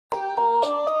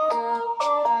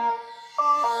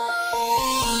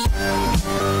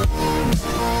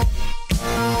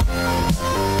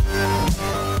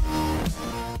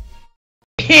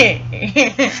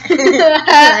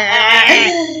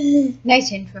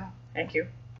Nice intro. Thank you.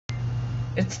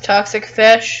 It's Toxic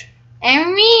Fish.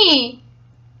 And me.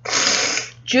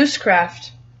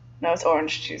 Juicecraft. No, it's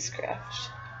Orange Juicecraft.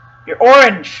 You're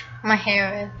orange. My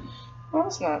hair No,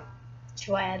 it's not. is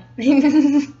red.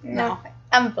 No,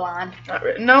 I'm blonde. Not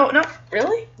really. No,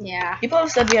 really? Yeah. People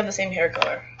have said we have the same hair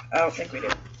color. I don't think we do.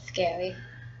 Scary.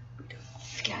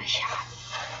 Scary shot.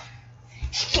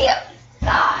 Scary.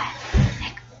 God.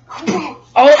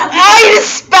 Oh, I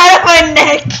just spat on my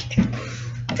neck.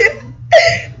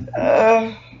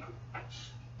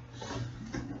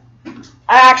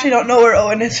 I actually don't know where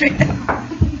Owen is right now.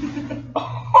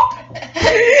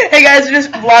 Hey guys, we're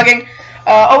just vlogging.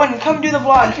 Owen, come do the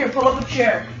vlog. Here, pull up a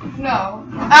chair. No.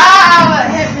 Ah,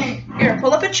 hit me. Here,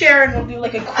 pull up a chair and we'll do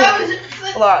like a quick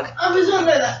vlog. I was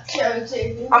under that chair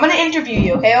table. I'm gonna interview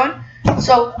you, okay, Owen?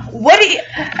 So, what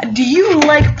do you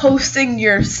like posting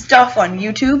your stuff on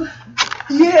YouTube?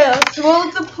 Yes, well,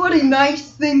 it's a pretty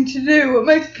nice thing to do. It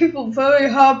makes people very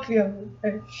happy. What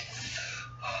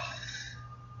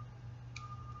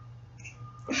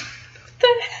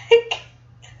the heck?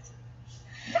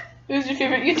 Who's your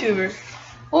favorite YouTuber?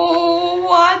 Oh,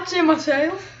 I'd say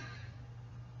myself.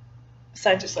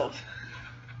 Besides yourself.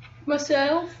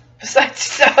 Myself. Besides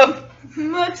yourself.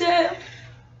 Myself.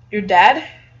 Your dad?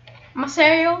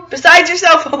 Myself. Besides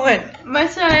yourself, Owen.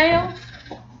 Myself.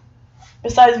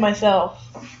 Besides myself.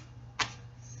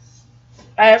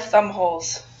 I have thumb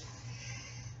holes.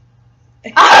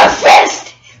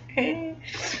 Fist! Okay,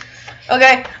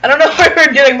 I don't know what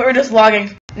we're doing, but we're just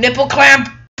vlogging. Nipple clamp.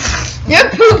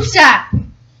 Your poop sack.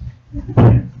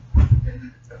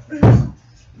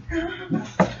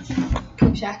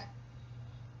 Poop sack.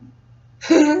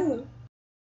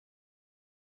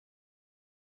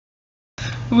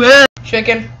 What?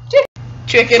 Chicken.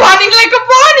 Chicken. Funny like a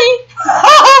bunny.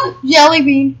 Jelly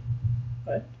bean.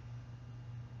 What?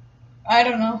 I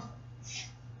don't know.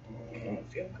 I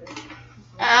don't feel good.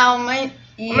 Ow, my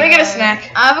ear. I'm gonna get a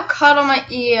snack. I have a cut on my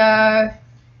ear.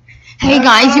 Hey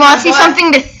guys, you want to see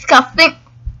something disgusting?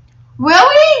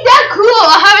 Really? That's cool.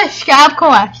 I have a scab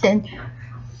collection.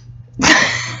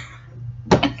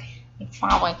 You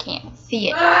probably can't see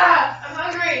it. Ah, I'm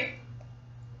hungry.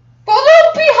 Well,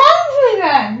 don't be hungry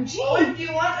then. Owen, do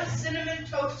you want a cinnamon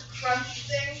toast crunch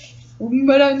thing?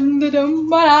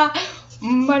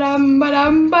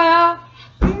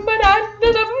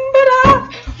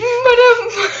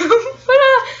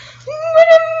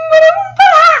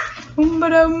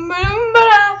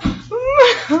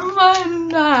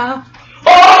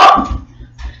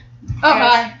 Oh,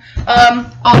 hi.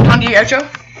 Oh, want to do your outro?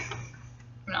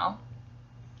 No.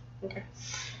 Okay.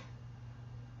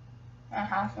 I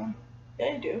have one.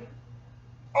 Yeah, you do.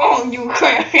 Oh, you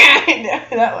can't.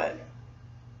 That one.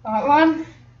 That one?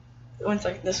 That one's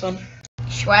like this one.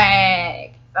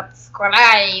 Swag.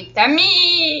 Subscribe to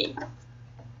me.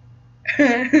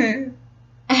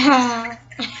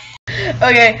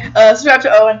 Okay, subscribe to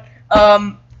Owen.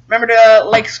 Remember to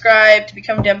likescribe to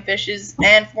become dumb fishes,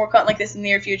 and for more content like this in the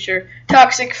near future,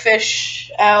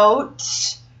 ToxicFish Out.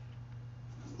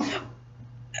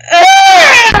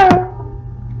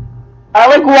 I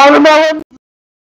like watermelon.